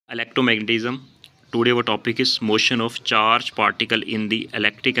Electromagnetism. Today our topic is motion of charge particle in the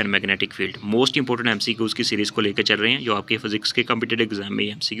electric and magnetic field. Most important MCQs की series को लेकर चल रहे हैं जो आपके फिजिक्स के कॉम्पिटिटिव एग्जाम में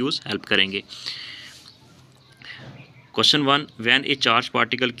MCQs हेल्प करेंगे. Question 1. When a charged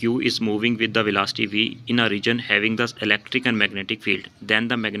particle Q is moving with the velocity v in a region having the electric and magnetic field,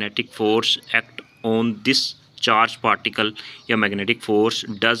 then the magnetic force act on this charge particle या magnetic force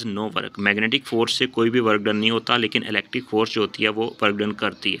does no work. Magnetic force से कोई भी work done नहीं होता, लेकिन electric force जो होती है वो वर्क डन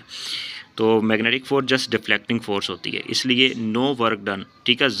करती है. तो magnetic force just deflecting force होती है, इसलिए नो वर्क डन.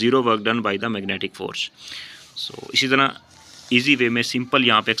 ठीक है, zero work done by the magnetic force. सो इसी तरह इजी वे में सिंपल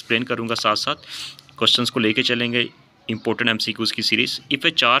यहाँ पे एक्सप्लेन करूँगा, साथ साथ क्वेश्चंस को लेके चलेंगे. इंपॉर्टेंट MCQs की series. If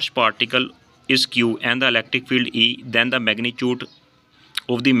A charge particle is Q and the electric field E, then the magnitude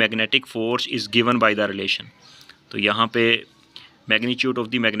of the magnetic force is given by the relation. तो यहाँ पे magnitude of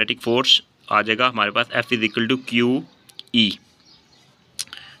the magnetic force आ जाएगा हमारे पास F is equal to Q E.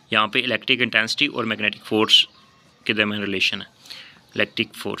 यहाँ पे electric intensity और magnetic force के दरमियान रिलेशन है,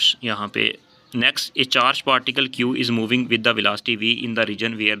 इलेक्ट्रिक फोर्स. यहाँ पे next, A charge particle Q is moving with the velocity V in the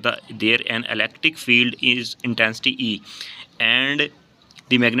region where there an electric field is intensity E and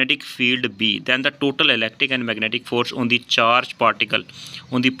the magnetic field B, then the total electric and magnetic force on the charged particle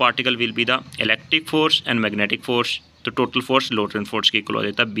will be the electric force and magnetic force. The total force Lorentz force के equal हो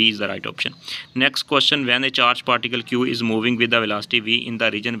जाता है. B is the right option. Next question, when a charged particle Q is moving with the velocity V in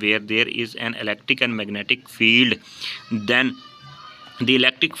the region where there is an electric and magnetic field, then the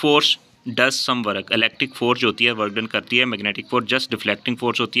electric force does some work. Electric force जो होती है work done करती है, magnetic force just deflecting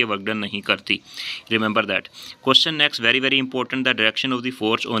force होती है, work done नहीं करती. Remember that. Question next, very very important. The direction of the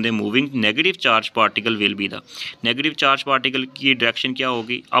force on the moving negative charge particle will be the. Negative charge particle की direction क्या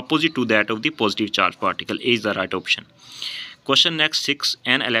होगी? Opposite to that of the positive charge particle. Is the right option. Question next 6.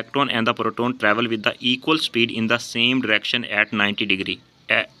 An electron and the proton travel with the equal speed in the same direction at 90 degree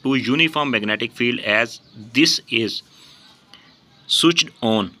to uniform magnetic field. As this is switched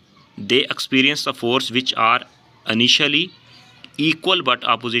on, they experience the force which are initially equal but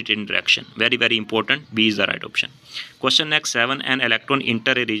opposite in direction. Very very important. B is the right option. Question next 7. An electron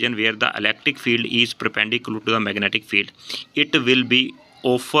enter a region where the electric field is perpendicular to the magnetic field. It will be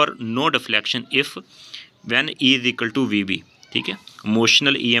offer no deflection if when E is equal to VB. ठीक है,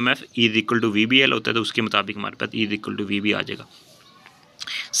 motional EMF E is equal to VBL होता है, तो उसके मुताबिक हमारे पास E is equal to VB आ जाएगा.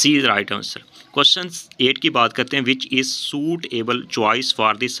 सी is right answer. Question 8 की बात करते हैं. Which is suitable choice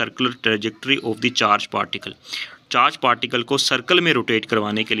for the circular trajectory of the charge particle. Charge particle को सर्कल में रोटेट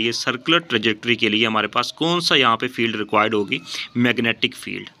करवाने के लिए, सर्कुलर ट्रेजेक्ट्री के लिए हमारे पास कौन सा यहाँ पे फील्ड रिक्वायर्ड होगी? Magnetic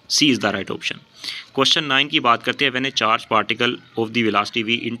field. C is the right option. Question 9 की बात करते हैं. When A charge particle of the velocity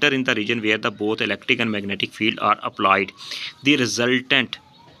we inter in the region where the both electric and magnetic field are applied, the resultant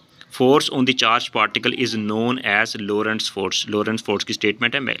force on the charge particle is known as लोरेंट्स force. लोरेंट्स force की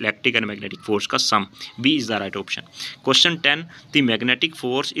statement है, electric and magnetic force का सम. B is the right option. Question 10. The magnetic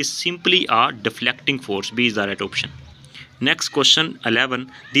force is simply a deflecting force. B is the right option. Next question 11.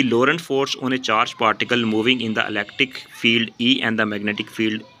 The लोरेंट force on A charge particle moving in the electric field E and the magnetic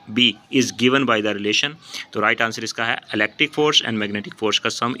field B is given by the relation. तो right answer इसका है electric force and magnetic force का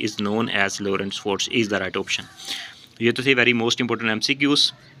सम is known as लोरेंट्स force. Is the right option. ये तो थी very most important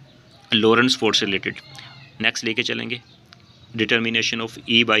MCQs Lorentz force से related. Next लेके चलेंगे determination of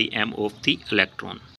E/m of the electron.